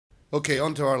Okay,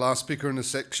 on to our last speaker in the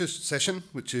session,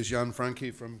 which is Jan Franke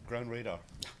from GroundRadar.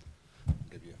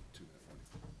 Give you a 2-minute warning.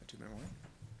 A 2-minute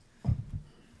warning?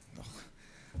 Oh,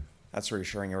 that's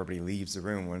reassuring. Everybody leaves the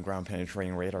room when ground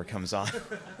penetrating radar comes on.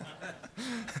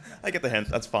 I get the hint.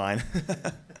 That's fine.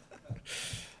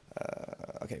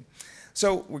 Okay.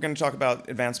 So we're going to talk about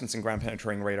advancements in ground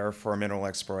penetrating radar for mineral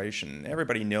exploration.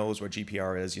 Everybody knows what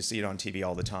GPR is. You see it on TV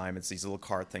all the time. It's these little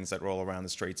cart things that roll around the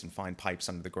streets and find pipes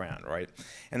under the ground, right?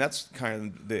 And that's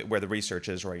kind of where the research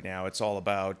is right now. It's all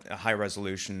about high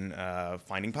resolution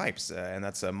finding pipes, and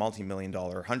that's a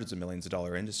multi-million-dollar, hundreds of millions of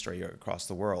dollar industry across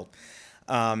the world.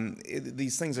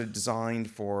 These things are designed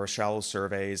for shallow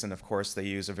surveys, and of course they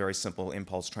use a very simple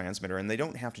impulse transmitter, and they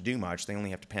don't have to do much. They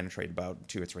only have to penetrate about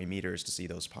 2 or 3 meters to see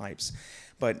those pipes.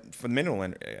 But for the mineral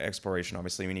exploration,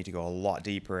 obviously, we need to go a lot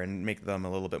deeper and make them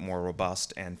a little bit more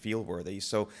robust and field-worthy.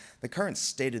 So the current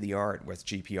state-of-the-art with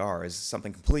GPR is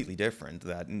something completely different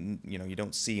that you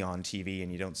don't see on TV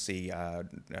and you don't see on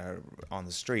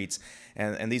the streets.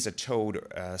 And these are towed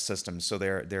systems, so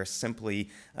they're simply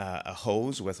a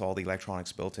hose with all the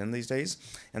electronics built in these days,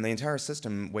 and the entire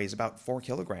system weighs about 4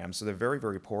 kilograms, so they're very,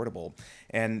 very portable.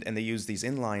 And they use these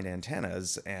inline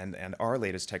antennas, and our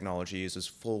latest technology uses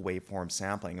full waveform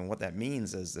sampling. And what that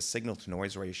means is the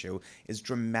signal-to-noise ratio is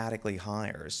dramatically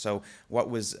higher. So what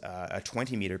was a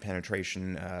 20-meter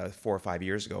penetration 4 or 5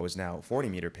 years ago is now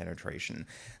 40-meter penetration.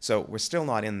 So we're still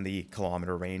not in the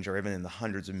kilometer range or even in the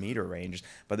hundreds of meter range,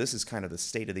 but this is kind of the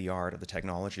state-of-the-art of the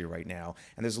technology right now.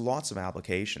 And there's lots of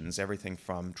applications, everything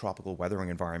from tropical weathering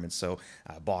environments, so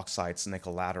bauxites,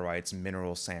 nickel laterites,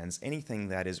 mineral sands, anything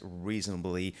that is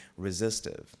reasonably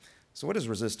resistive. So what does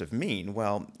resistive mean?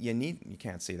 Well, you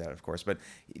can't see that, of course, but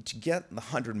to get the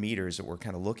 100 meters that we're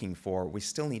kind of looking for, we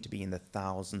still need to be in the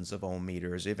thousands of ohm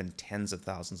meters, even tens of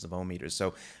thousands of ohm meters.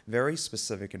 So very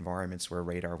specific environments where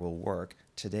radar will work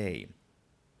today.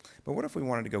 But what if we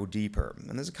wanted to go deeper?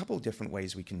 And there's a couple of different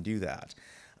ways we can do that.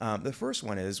 The first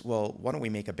one is, well, why don't we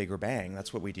make a bigger bang?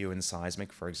 That's what we do in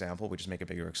seismic, for example. We just make a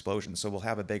bigger explosion. So we'll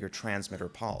have a bigger transmitter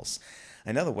pulse.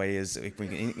 Another way is if we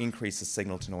can increase the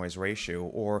signal-to-noise ratio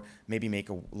or maybe make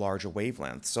a larger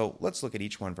wavelength. So let's look at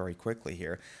each one very quickly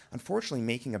here. Unfortunately,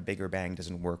 making a bigger bang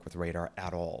doesn't work with radar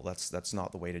at all. That's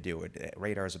not the way to do it.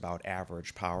 Radar is about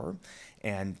average power,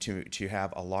 and to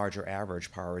have a larger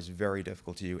average power is very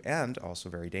difficult to do and also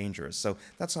very dangerous. So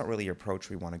that's not really the approach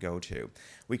we want to go to.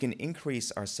 We can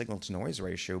increase our signal-to-noise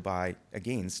ratio by,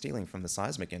 again, stealing from the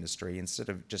seismic industry. Instead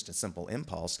of just a simple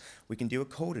impulse, we can do a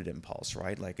coded impulse,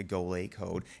 right, like a GOLA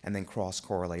code, and then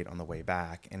cross-correlate on the way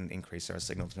back and increase our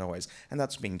signal-to-noise. And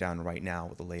that's being done right now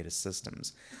with the latest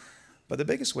systems. But the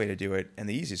biggest way to do it, and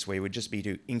the easiest way, would just be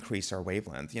to increase our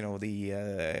wavelength. You know,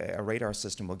 a radar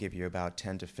system will give you about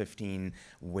 10 to 15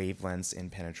 wavelengths in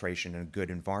penetration in a good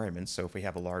environment. So if we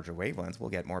have a larger wavelength, we'll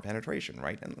get more penetration,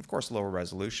 right? And of course, lower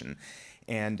resolution.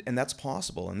 And that's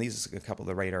possible. And these are a couple of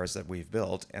the radars that we've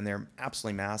built, and they're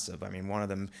absolutely massive. I mean, one of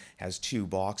them has 2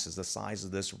 boxes the size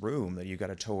of this room that you've got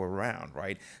to tow around,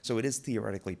 right? So it is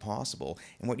theoretically possible.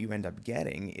 And what you end up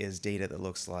getting is data that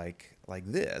looks like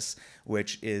this,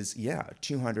 which is,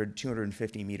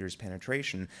 250 meters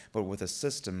penetration, but with a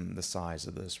system the size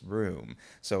of this room.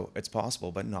 So it's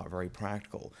possible, but not very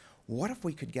practical. What if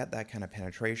we could get that kind of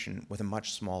penetration with a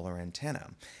much smaller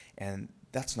antenna? And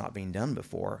that's not being done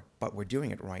before, but we're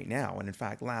doing it right now. And in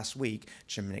fact, last week,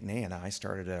 Jim McNay and I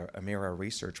started a Mira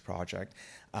research project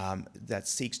that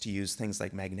seeks to use things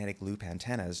like magnetic loop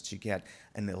antennas to get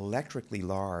an electrically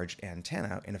large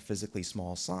antenna in a physically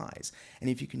small size. And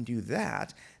if you can do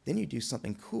that, then you do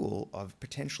something cool of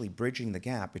potentially bridging the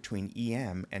gap between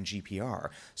EM and GPR.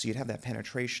 So you'd have that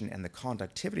penetration and the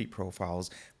conductivity profiles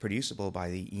producible by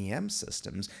the EM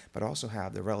systems, but also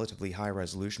have the relatively high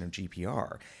resolution of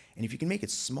GPR. And if you can make it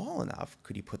small enough,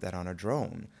 could you put that on a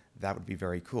drone? That would be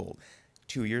very cool.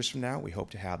 2 years from now, we hope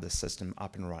to have this system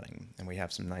up and running, and we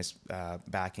have some nice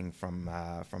backing from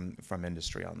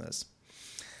industry on this.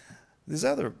 There's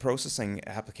other processing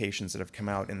applications that have come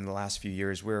out in the last few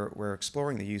years. We're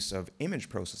exploring the use of image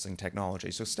processing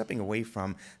technology, so stepping away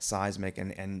from seismic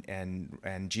and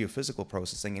geophysical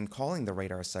processing and calling the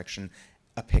radar section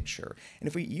a picture. And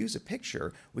if we use a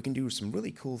picture, we can do some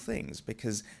really cool things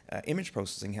because image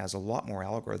processing has a lot more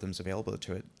algorithms available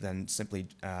to it than simply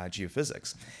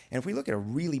geophysics. And if we look at a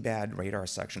really bad radar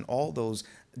section, all those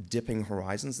dipping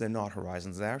horizons. They're not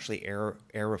horizons. They're actually air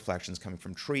reflections coming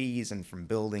from trees and from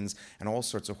buildings and all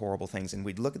sorts of horrible things. And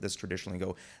we'd look at this traditionally and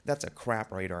go, that's a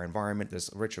crap radar environment. There's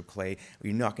rich of clay.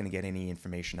 You're not going to get any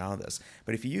information out of this.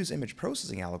 But if you use image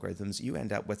processing algorithms, you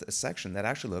end up with a section that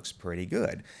actually looks pretty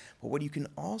good. But what you can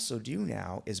also do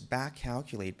now is back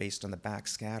calculate based on the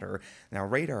backscatter. Now,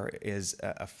 radar is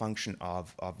a function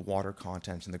of water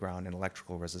content in the ground and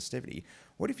electrical resistivity.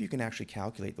 What if you can actually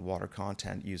calculate the water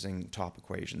content using top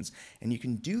equations? And you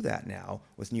can do that now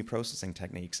with new processing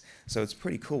techniques. So it's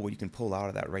pretty cool what you can pull out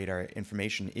of that radar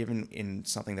information, even in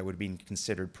something that would have been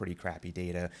considered pretty crappy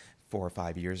data 4 or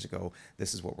 5 years ago.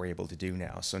 This is what we're able to do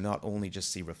now. So not only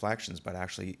just see reflections, but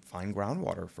actually find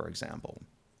groundwater, for example.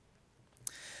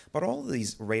 But all of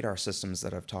these radar systems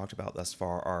that I've talked about thus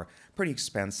far are pretty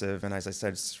expensive, and as I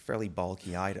said, it's fairly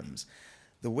bulky items.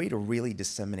 The way to really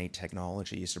disseminate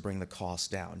technology is to bring the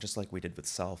cost down, just like we did with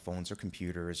cell phones or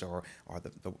computers or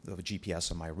the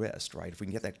GPS on my wrist, right? If we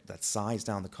can get that size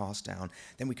down, the cost down,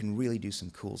 then we can really do some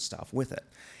cool stuff with it.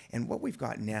 And what we've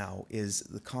got now is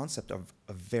the concept of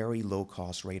very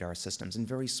low-cost radar systems and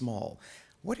very small.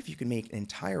 What if you could make an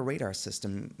entire radar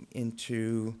system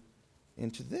into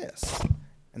this?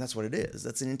 And that's what it is.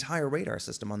 That's an entire radar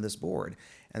system on this board.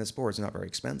 And this board is not very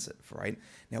expensive, right?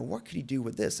 Now, what could you do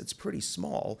with this? It's pretty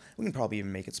small. We can probably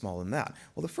even make it smaller than that.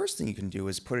 Well, the first thing you can do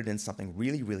is put it in something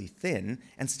really, really thin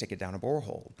and stick it down a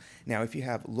borehole. Now, if you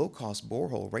have low-cost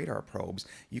borehole radar probes,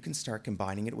 you can start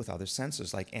combining it with other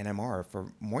sensors like NMR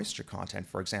for moisture content,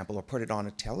 for example, or put it on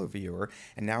a televiewer,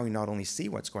 and now you not only see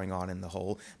what's going on in the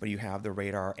hole, but you have the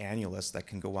radar annulus that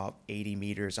can go out 80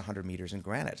 meters, 100 meters in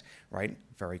granite, right?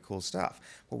 Very cool stuff.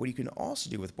 But what you can also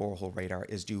do with borehole radar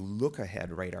is do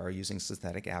look-ahead radar using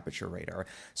synthetic aperture radar.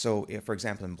 So if, for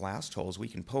example, in blast holes, we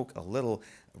can poke a little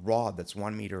rod that's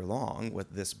 1 meter long with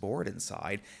this board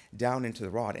inside down into the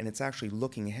rod, and it's actually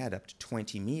looking ahead up to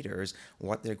 20 meters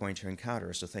what they're going to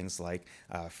encounter. So things like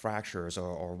fractures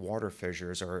or water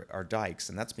fissures or dikes,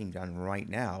 and that's being done right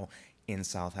now in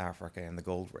South Africa and the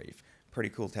Gold Reef. Pretty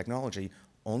cool technology,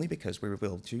 only because we were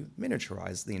able to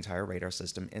miniaturize the entire radar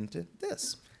system into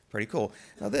this. Pretty cool.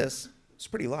 Now this is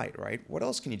pretty light, right? What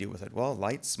else can you do with it? Well,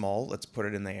 light, small, let's put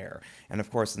it in the air. And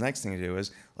of course, the next thing to do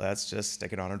is let's just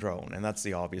stick it on a drone. And that's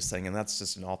the obvious thing. And that's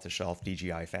just an off-the-shelf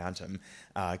DJI Phantom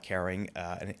carrying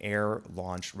an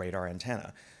air-launched radar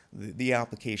antenna. The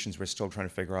applications, we're still trying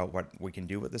to figure out what we can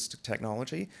do with this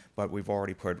technology, but we've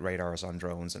already put radars on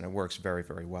drones, and it works very,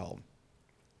 very well.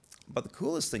 But the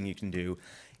coolest thing you can do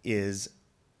is,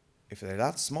 if they're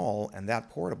that small and that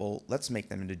portable, let's make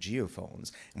them into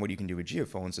geophones. And what you can do with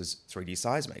geophones is 3D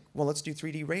seismic. Well, let's do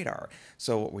 3D radar.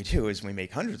 So what we do is we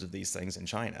make hundreds of these things in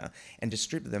China and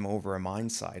distribute them over a mine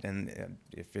site. And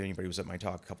if anybody was at my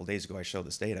talk a couple days ago, I showed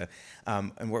this data.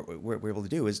 And what we're able to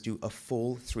do is do a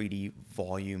full 3D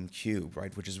volume cube,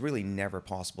 right? Which is really never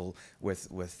possible with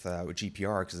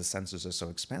GPR because the sensors are so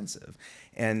expensive.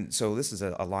 And so this is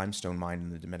a limestone mine in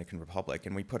the Dominican Republic,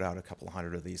 and we put out a couple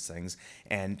hundred of these things.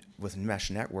 And with mesh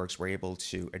networks, we're able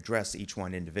to address each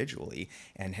one individually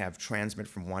and have transmit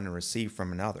from one and receive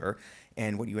from another.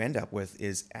 And what you end up with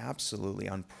is absolutely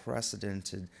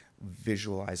unprecedented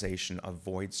visualization of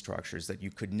void structures that you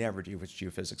could never do with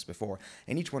geophysics before.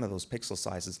 And each one of those pixel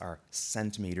sizes are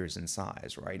centimeters in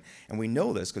size, right? And we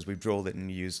know this because we've drilled it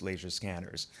and used laser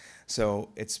scanners. So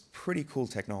it's pretty cool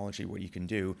technology what you can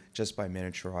do just by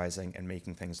miniaturizing and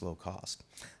making things low cost.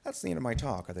 That's the end of my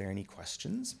talk. Are there any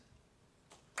questions?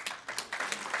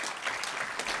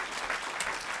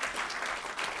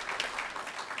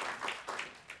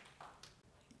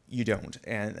 You don't,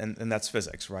 and that's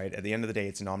physics, right? At the end of the day,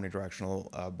 it's an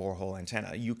omnidirectional borehole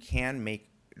antenna. You can make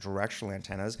directional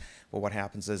antennas, but what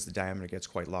happens is the diameter gets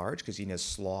quite large because you need a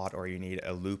slot or you need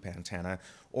a loop antenna,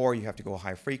 or you have to go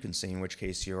high frequency, in which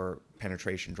case your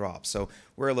penetration drops. So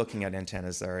we're looking at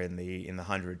antennas that are in the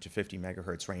 100 to 50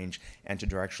 megahertz range, and to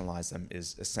directionalize them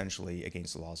is essentially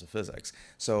against the laws of physics.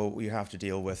 So you have to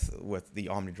deal with the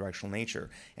omnidirectional nature.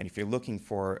 And if you're looking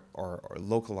for or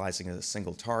localizing a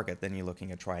single target, then you're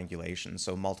looking at triangulation,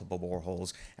 so multiple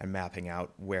boreholes and mapping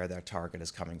out where that target is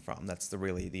coming from. That's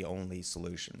really the only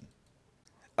solution.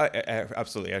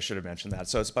 Absolutely, I should have mentioned that.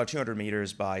 So it's about 200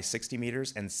 meters by 60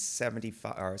 meters and 70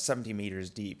 meters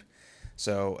deep.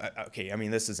 So, okay, I mean,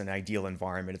 this is an ideal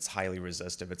environment. It's highly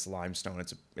resistive. It's limestone.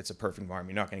 It's a perfect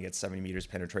environment. You're not going to get 70 meters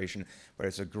penetration, but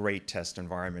it's a great test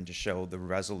environment to show the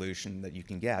resolution that you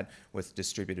can get with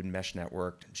distributed mesh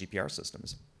networked GPR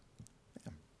systems.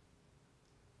 Yeah.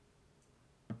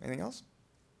 Anything else?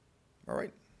 All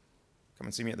right. Come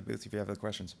and see me at the booth if you have other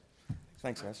questions.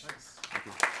 Thanks, guys. Thanks. Thank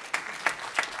you.